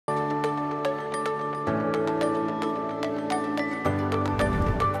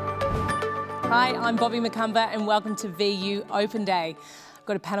Hi, I'm Bobby McCumber and welcome to VU Open Day. I've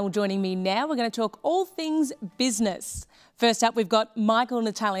got a panel joining me now. We're going to talk all things business. First up, we've got Michael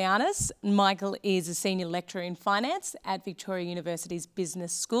Natalianis. Michael is a senior lecturer in finance at Victoria University's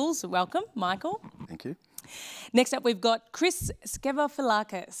Business School. So welcome, Michael. Thank you. Next up, we've got Chris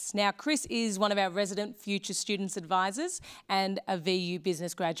Skevofilakis. Now, Chris is one of our resident future students advisors and a VU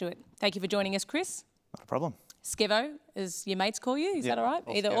business graduate. Thank you for joining us, Chris. Not a problem. Skevo, as your mates call you, is that all right?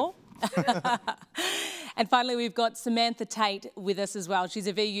 Either Skev. or? And finally, we've got Samantha Tate with us as well. She's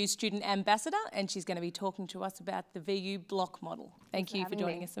a VU student ambassador and she's going to be talking to us about the VU block model. Thank you for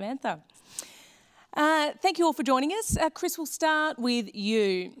joining us, Samantha. Thank you all for joining us. Chris, we'll start with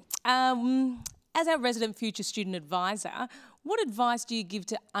you. As our resident future student advisor, what advice do you give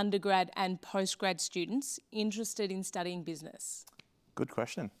to undergrad and postgrad students interested in studying business? Good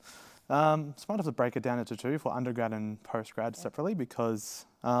question. It's might have to break it down into two for undergrad and postgrad separately because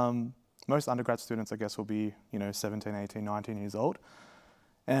most undergrad students, I guess, will be, 17, 18, 19 years old.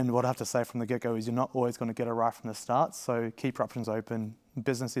 And what I have to say from the get-go is you're not always going to get it right from the start, so keep your options open.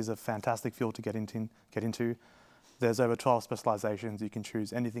 Business is a fantastic field to get into. There's over 12 specializations. You can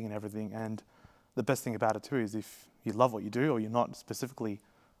choose anything and everything. And the best thing about it too is if you love what you do or you're not specifically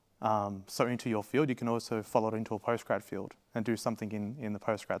so into your field, you can also follow it into a postgrad field and do something in the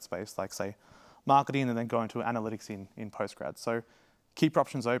postgrad space, like say marketing, and then go into analytics in postgrad. So keep your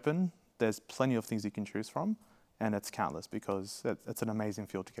options open. There's plenty of things you can choose from, and it's countless because it's an amazing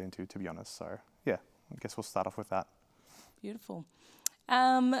field to get into, to be honest. So yeah, I guess we'll start off with that. Beautiful.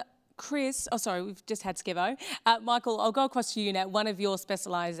 Chris, we've just had Skevo. Michael, I'll go across to you now. One of your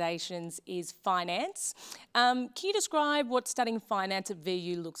specialisations is finance. Can you describe what studying finance at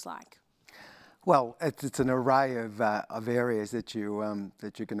VU looks like? Well, it's an array of areas that you're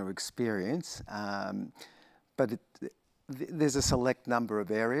going to experience, but there's a select number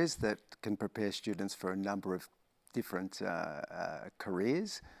of areas that can prepare students for a number of different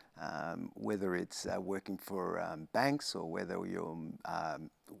careers, whether it's working for banks or whether you're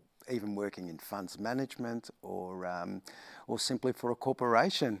even working in funds management or simply for a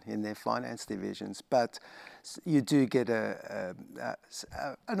corporation in their finance divisions. But you do get an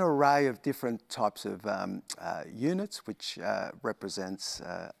array of different types of units, which represents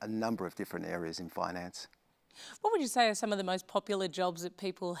a number of different areas in finance. What would you say are some of the most popular jobs that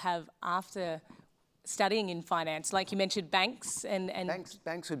people have after studying in finance? Like you mentioned banks and...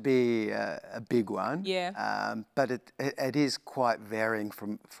 Banks would be a big one. Yeah. But it is quite varying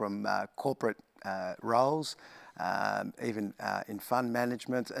from corporate roles, even in fund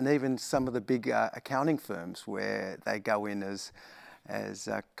management, and even some of the big accounting firms where they go in as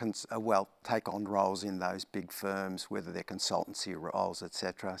take on roles in those big firms, whether they're consultancy roles,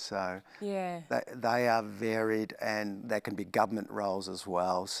 etc. So yeah, they are varied, and they can be government roles as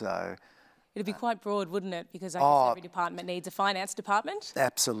well. So it'd be quite broad, wouldn't it? Because I guess every department needs a finance department.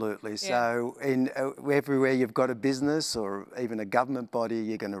 Absolutely. Yeah. So everywhere you've got a business or even a government body,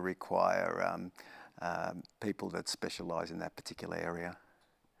 you're going to require people that specialise in that particular area.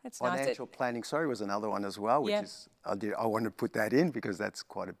 That's Financial planning, was another one as well, which is, I want to put that in because that's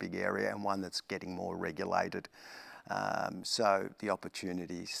quite a big area and one that's getting more regulated. So the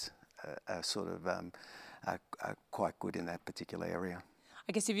opportunities are quite good in that particular area.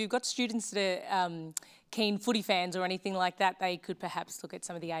 I guess if you've got students that are keen footy fans or anything like that, they could perhaps look at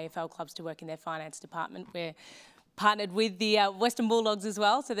some of the AFL clubs to work in their finance department. We're partnered with the Western Bulldogs as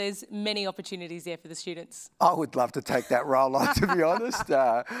well, so there's many opportunities there for the students. I would love to take that role on, to be honest.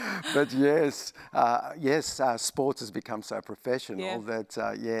 But yes, sports has become so professional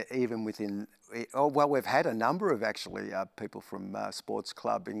that, even within... well, we've had a number of actually people from sports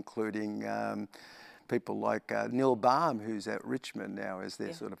club, including people like Neil Baum, who's at Richmond now as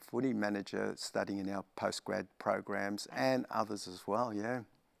their sort of footy manager, studying in our postgrad programs, and others as well,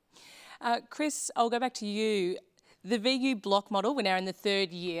 Chris, I'll go back to you. The VU block model, we're now in the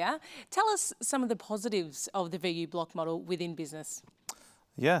third year. Tell us some of the positives of the VU block model within business.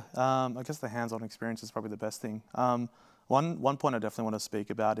 Yeah, I guess the hands-on experience is probably the best thing. One point I definitely want to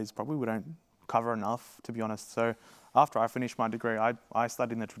speak about is probably we don't cover enough, to be honest. So after I finished my degree, I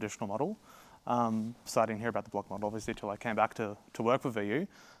studied in the traditional model. So I didn't hear about the block model, obviously, till I came back to work for VU.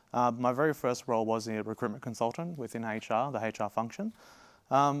 My very first role was a recruitment consultant within HR, the HR function.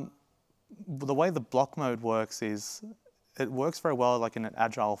 The way the block mode works is it works very well like in an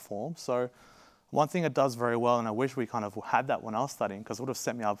agile form. So one thing it does very well, and I wish we kind of had that when I was studying because it would have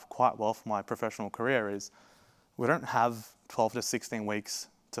set me up quite well for my professional career, is we don't have 12 to 16 weeks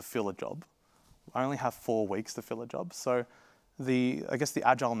to fill a job. I only have 4 weeks to fill a job. So I guess the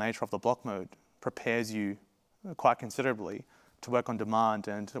agile nature of the block mode prepares you quite considerably work on demand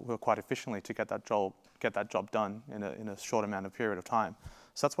and to work quite efficiently to get that job done in a short amount of period of time.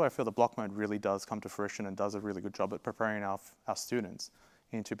 So that's why I feel the block mode really does come to fruition and does a really good job at preparing our students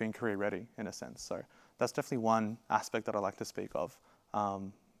into being career ready in a sense. So that's definitely one aspect that I like to speak of.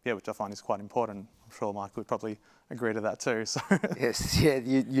 Yeah, which I find is quite important. I'm sure Mike would probably agree to that too. So yes, yeah,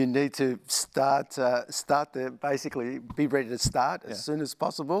 you need to start to basically be ready to start as soon as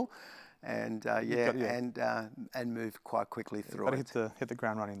possible, and and move quite quickly through it. Hit the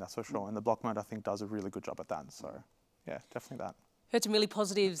ground running, that's for sure. And the block mode, I think, does a really good job at that. So yeah, definitely that. Heard some really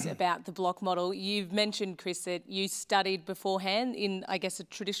positives about the block model. You've mentioned, Chris, that you studied beforehand in, I guess, a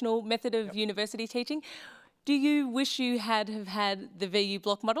traditional method of university teaching. Do you wish you have had the VU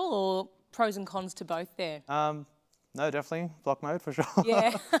block model, or pros and cons to both there? No, definitely block mode for sure.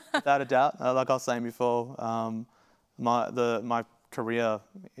 Yeah. Without a doubt. Like I was saying before, my career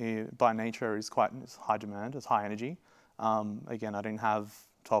by nature is high demand, it's high energy. Again, I didn't have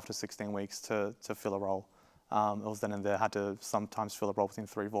 12 to 16 weeks to fill a role. It was then and there, had to sometimes fill a role within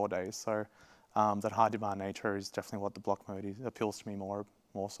 3-4 days. So that high demand nature is definitely what the block mode appeals to me more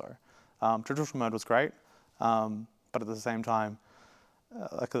so. Traditional mode was great. But at the same time,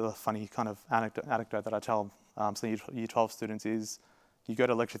 like a funny kind of anecdote that I tell some Year 12 students is, you go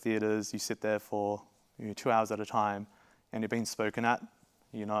to lecture theatres, you sit there for 2 hours at a time, and you're being spoken at.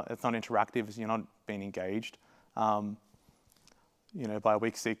 It's not interactive, you're not being engaged. By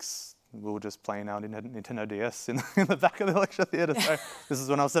week 6, we were just playing our Nintendo DS in the back of the lecture theatre. So this is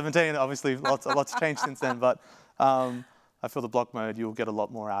when I was 17. Obviously, lots changed since then, but. I feel the block mode, you'll get a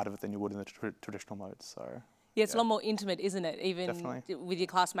lot more out of it than you would in the traditional mode. So yeah, it's a lot more intimate, isn't it? Even definitely. With your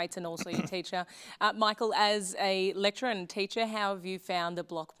classmates and also your teacher. Michael, as a lecturer and teacher, how have you found the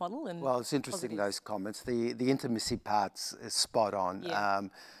block model? And well, it's interesting, those comments. The intimacy part's is spot on. Yeah.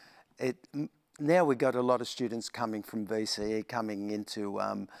 Now we've got a lot of students coming from VCE coming into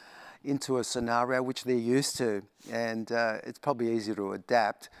a scenario which they're used to, and it's probably easier to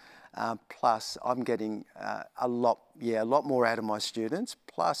adapt. Plus, I'm getting a lot more out of my students.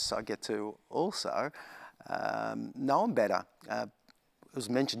 Plus, I get to also know them better. It was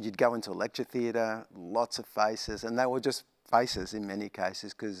mentioned you'd go into a lecture theatre, lots of faces, and they were just faces in many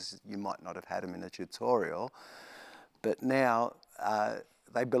cases because you might not have had them in a tutorial. But now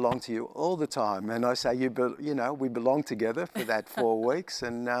they belong to you all the time, and I say, we belong together for that 4 weeks,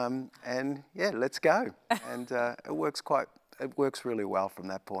 and yeah, let's go. And it works really well from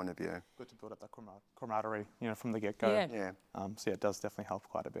that point of view. Good to build up that camaraderie, from the get-go. Yeah. So yeah, it does definitely help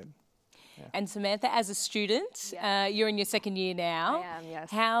quite a bit. Yeah. And Samantha, as a student, you're in your second year now. I am,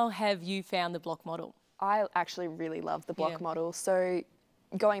 yes. How have you found the block model? I actually really love the block model. So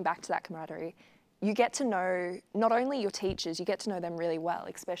going back to that camaraderie, you get to know not only your teachers, you get to know them really well,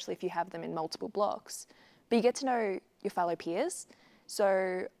 especially if you have them in multiple blocks, but you get to know your fellow peers.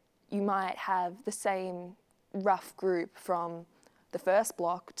 So you might have the same rough group from the first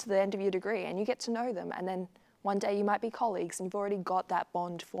block to the end of your degree, and you get to know them, and then one day you might be colleagues and you've already got that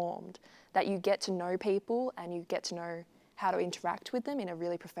bond formed, that you get to know people and you get to know how to interact with them in a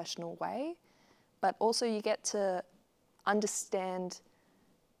really professional way, but also you get to understand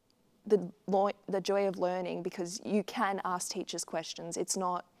the joy of learning, because you can ask teachers questions. It's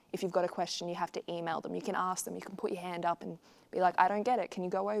not, if you've got a question, you have to email them. You can ask them, you can put your hand up and be like, I don't get it, can you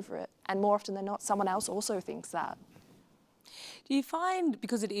go over it? And more often than not, someone else also thinks that. Do you find,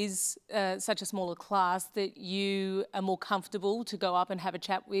 because it is such a smaller class, that you are more comfortable to go up and have a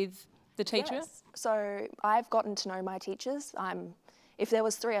chat with the teacher? Yes. So I've gotten to know my teachers. If there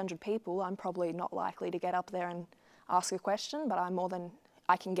was 300 people, I'm probably not likely to get up there and ask a question, but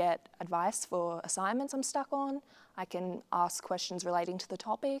I can get advice for assignments I'm stuck on. I can ask questions relating to the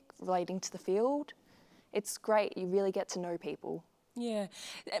topic, relating to the field. It's great, you really get to know people. Yeah.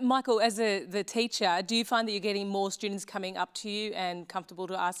 Michael, as the teacher, do you find that you're getting more students coming up to you and comfortable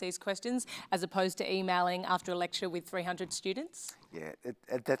to ask these questions as opposed to emailing after a lecture with 300 students? Yeah,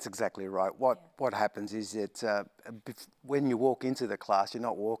 that's exactly right. What happens is that when you walk into the class, you're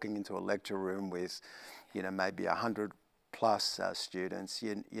not walking into a lecture room with, maybe 100 plus students.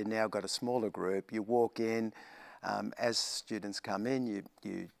 You now got a smaller group. You walk in. As students come in,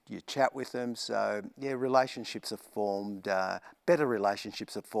 you chat with them. So yeah, relationships are formed, better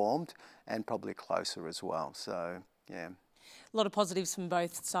relationships are formed, and probably closer as well. So yeah. A lot of positives from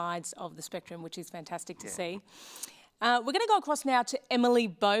both sides of the spectrum, which is fantastic to see. We're going to go across now to Emily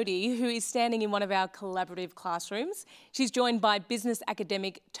Bodie, who is standing in one of our collaborative classrooms. She's joined by business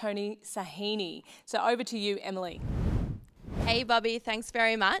academic Tony Sahini. So over to you, Emily. Hey Bobby, thanks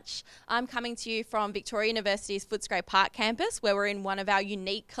very much. I'm coming to you from Victoria University's Footscray Park campus, where we're in one of our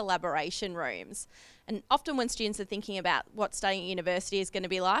unique collaboration rooms. And often when students are thinking about what studying at university is going to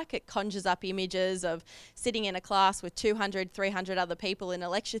be like, it conjures up images of sitting in a class with 200, 300 other people in a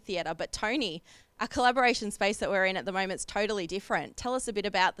lecture theatre. But Tony, our collaboration space that we're in at the moment is totally different. Tell us a bit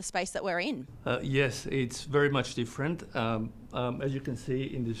about the space that we're in. Yes, it's very much different. As you can see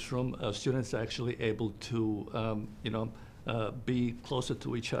in this room, students are actually able to, be closer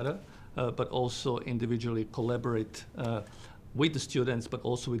to each other, but also individually collaborate with the students, but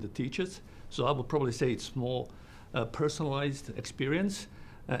also with the teachers. So I would probably say it's more personalized experience,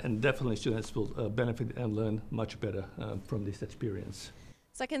 and definitely students will benefit and learn much better from this experience.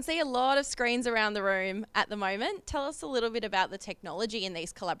 So I can see a lot of screens around the room at the moment. Tell us a little bit about the technology in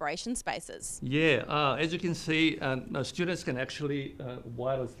these collaboration spaces. Yeah, as you can see, students can actually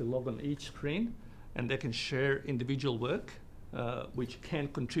wirelessly log on each screen, and they can share individual work, which can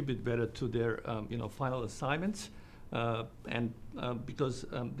contribute better to their final assignments. Because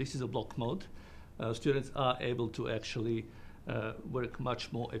this is a block mode, students are able to actually work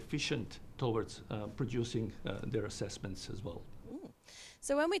much more efficient towards producing their assessments as well.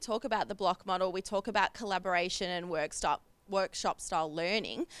 So when we talk about the block model, we talk about collaboration and workshop style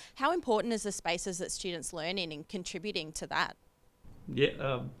learning. How important is the spaces that students learn in and contributing to that?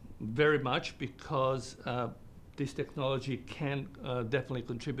 Yeah, very much, because this technology can definitely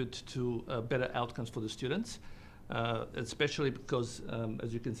contribute to better outcomes for the students, especially because,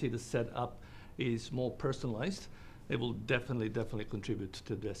 as you can see, the setup is more personalized. It will definitely contribute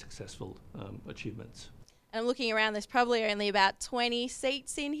to their successful achievements. And I'm looking around, there's probably only about 20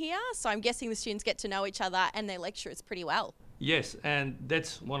 seats in here, so I'm guessing the students get to know each other and their lecturers pretty well. Yes, and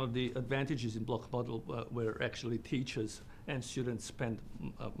that's one of the advantages in block model, where actually teachers and students spend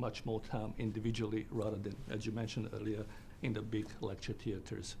much more time individually rather than, as you mentioned earlier, in the big lecture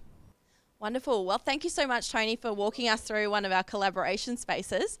theatres. Wonderful. Well, thank you so much, Tony, for walking us through one of our collaboration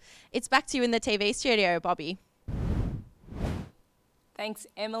spaces. It's back to you in the TV studio, Bobby. Thanks,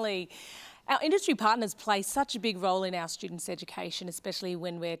 Emily. Our industry partners play such a big role in our students' education, especially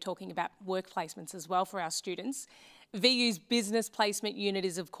when we're talking about work placements as well for our students. VU's business placement unit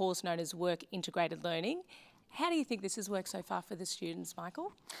is, of course, known as Work Integrated Learning. How do you think this has worked so far for the students,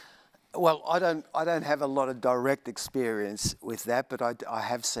 Michael? Well, I don't have a lot of direct experience with that, but I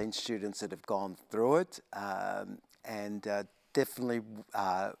have seen students that have gone through it, and definitely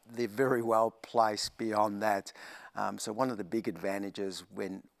they're very well placed beyond that. So one of the big advantages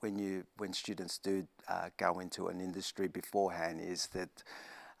when students do go into an industry beforehand is that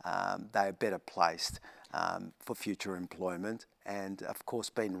they are better placed for future employment, and of course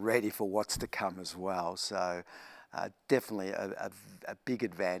being ready for what's to come as well. So definitely a big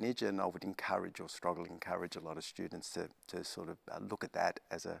advantage, and I would encourage, or strongly encourage, a lot of students to sort of look at that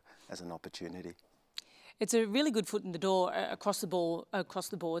as an opportunity. It's a really good foot in the door across the board,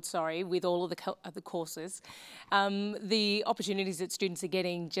 with all of the courses. The opportunities that students are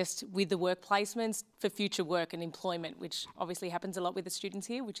getting just with the work placements for future work and employment, which obviously happens a lot with the students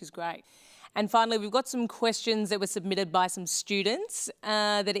here, which is great. And finally, we've got some questions that were submitted by some students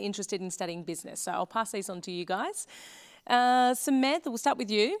that are interested in studying business. So I'll pass these on to you guys. Samantha, we'll start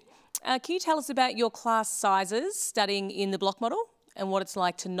with you. Can you tell us about your class sizes studying in the block model and what it's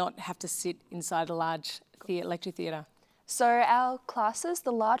like to not have to sit inside a large lecture theatre? So our classes,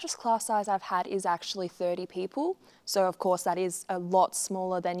 the largest class size I've had is actually 30 people. So of course that is a lot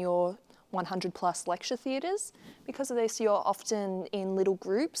smaller than your 100 plus lecture theatres. Because of this, you're often in little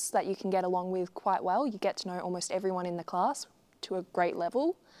groups that you can get along with quite well. You get to know almost everyone in the class to a great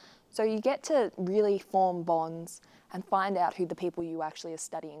level. So you get to really form bonds and find out who the people you actually are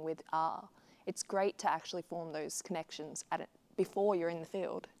studying with are. It's great to actually form those connections before you're in the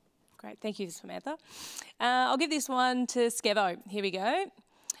field. Great, thank you, Samantha. I'll give this one to Skevo. Here we go.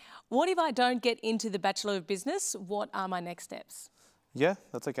 What if I don't get into the Bachelor of Business? What are my next steps? Yeah,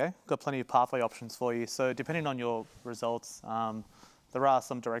 that's okay. Got plenty of pathway options for you. So depending on your results, there are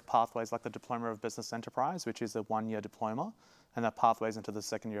some direct pathways like the Diploma of Business Enterprise, which is a one-year diploma, and that pathways into the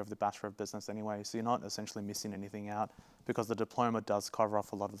second year of the Bachelor of Business anyway. So you're not essentially missing anything out because the diploma does cover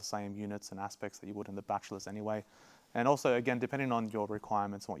off a lot of the same units and aspects that you would in the bachelor's anyway. And also, again, depending on your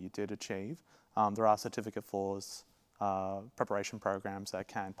requirements and what you did achieve, there are certificate fours, preparation programs that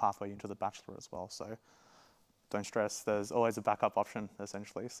can pathway you into the bachelor as well. So don't stress, there's always a backup option,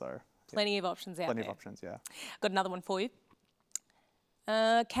 essentially. So plenty of options out there. Plenty of options, yeah. Got another one for you.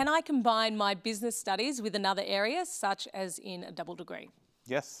 Can I combine my business studies with another area, such as in a double degree?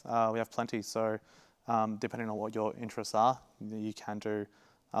 Yes, we have plenty. So depending on what your interests are, you can do,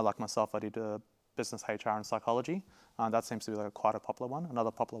 like myself, I did a business, HR and psychology. That seems to be like quite a popular one.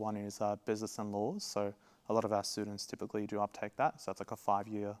 Another popular one is business and laws. So a lot of our students typically do uptake that. So it's like a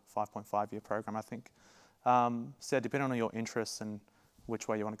 5.5 year program, I think. So depending on your interests and which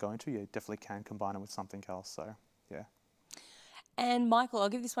way you want to go into, you definitely can combine it with something else. So yeah. And Michael, I'll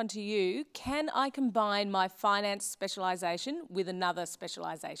give this one to you. Can I combine my finance specialisation with another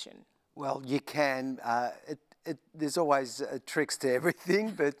specialisation? Well, you can. There's always tricks to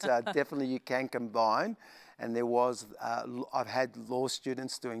everything, but definitely you can combine. And there was, I've had law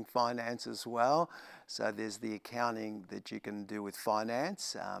students doing finance as well. So there's the accounting that you can do with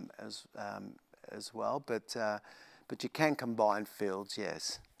finance as well. But you can combine fields,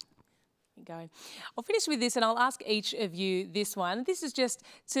 yes. Go. I'll finish with this and I'll ask each of you this one. This is just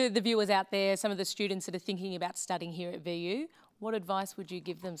to the viewers out there, some of the students that are thinking about studying here at VU. What advice would you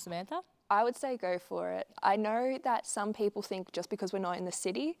give them, Samantha? I would say go for it. I know that some people think just because we're not in the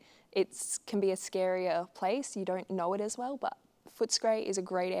city, it can be a scarier place. You don't know it as well, but Footscray is a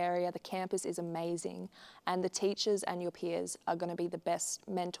great area. The campus is amazing, and the teachers and your peers are going to be the best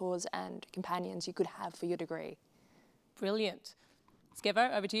mentors and companions you could have for your degree. Brilliant.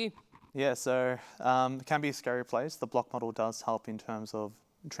 Skevo, over to you. Yeah, so it can be a scary place. The block model does help in terms of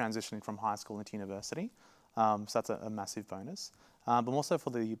transitioning from high school into university. So that's a massive bonus. But also for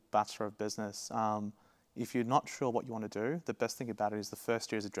the Bachelor of Business, if you're not sure what you want to do, the best thing about it is the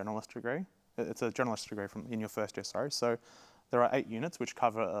first year is a generalist degree. It's a generalist degree in your first year, sorry. So there are 8 units which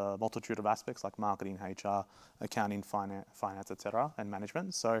cover a multitude of aspects like marketing, HR, accounting, finance, etc., and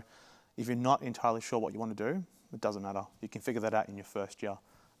management. So if you're not entirely sure what you want to do, it doesn't matter. You can figure that out in your first year.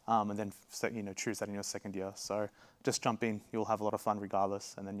 And then choose that in your second year. So just jump in, you'll have a lot of fun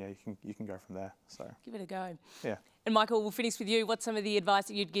regardless, and then yeah, you can go from there. So give it a go. Yeah. And Michael, we'll finish with you. What's some of the advice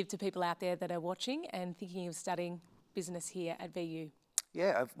that you'd give to people out there that are watching and thinking of studying business here at VU?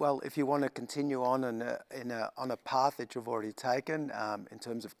 Yeah, well, if you want to continue on on a path that you've already taken in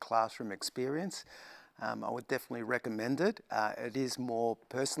terms of classroom experience, I would definitely recommend it. It is more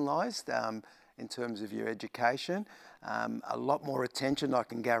personalised in terms of your education. A lot more attention, I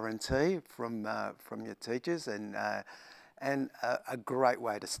can guarantee, from your teachers, and a great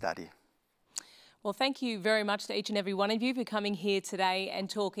way to study. Well, thank you very much to each and every one of you for coming here today and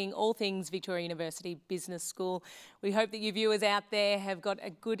talking all things Victoria University Business School. We hope that you viewers out there have got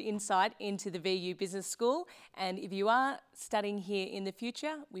a good insight into the VU Business School. And if you are studying here in the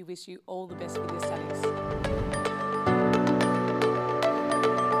future, we wish you all the best with your studies.